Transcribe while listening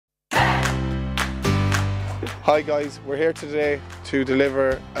Hi guys, we're here today to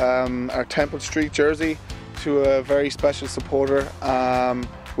deliver our Temple Street jersey to a very special supporter,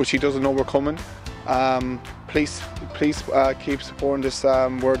 which he doesn't know we're coming. Please keep supporting this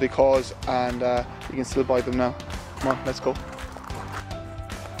worthy cause, and you can still buy them now. Come on, let's go.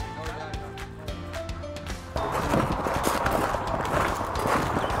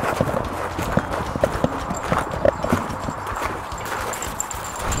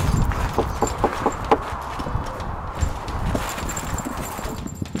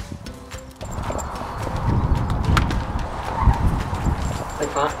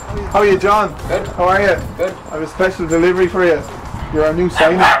 How are you, John? Good. How are you? Good. I have a special delivery for you. You're our new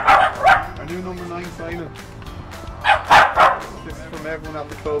signing. Our new number 9 signing. This is from everyone at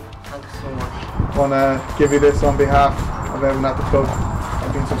the club. Thanks so much. I want to give you this on behalf of everyone at the club.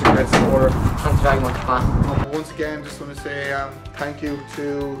 I've been such a great supporter. Thanks very much, man. Once again, just want to say thank you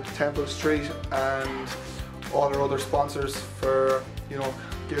to Temple Street and all our other sponsors for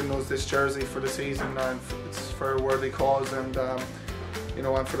giving us this jersey for the season, and it's for a worthy cause, and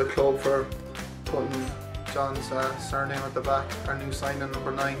and for the club for putting John's surname at the back, our new signing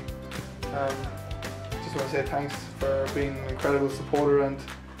number 9. Just want to say thanks for being an incredible supporter, and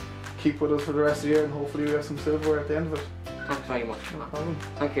keep with us for the rest of the year, and hopefully we have some silverware at the end of it. Thanks very much. No problem.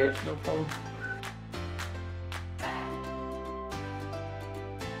 Thank you. No problem.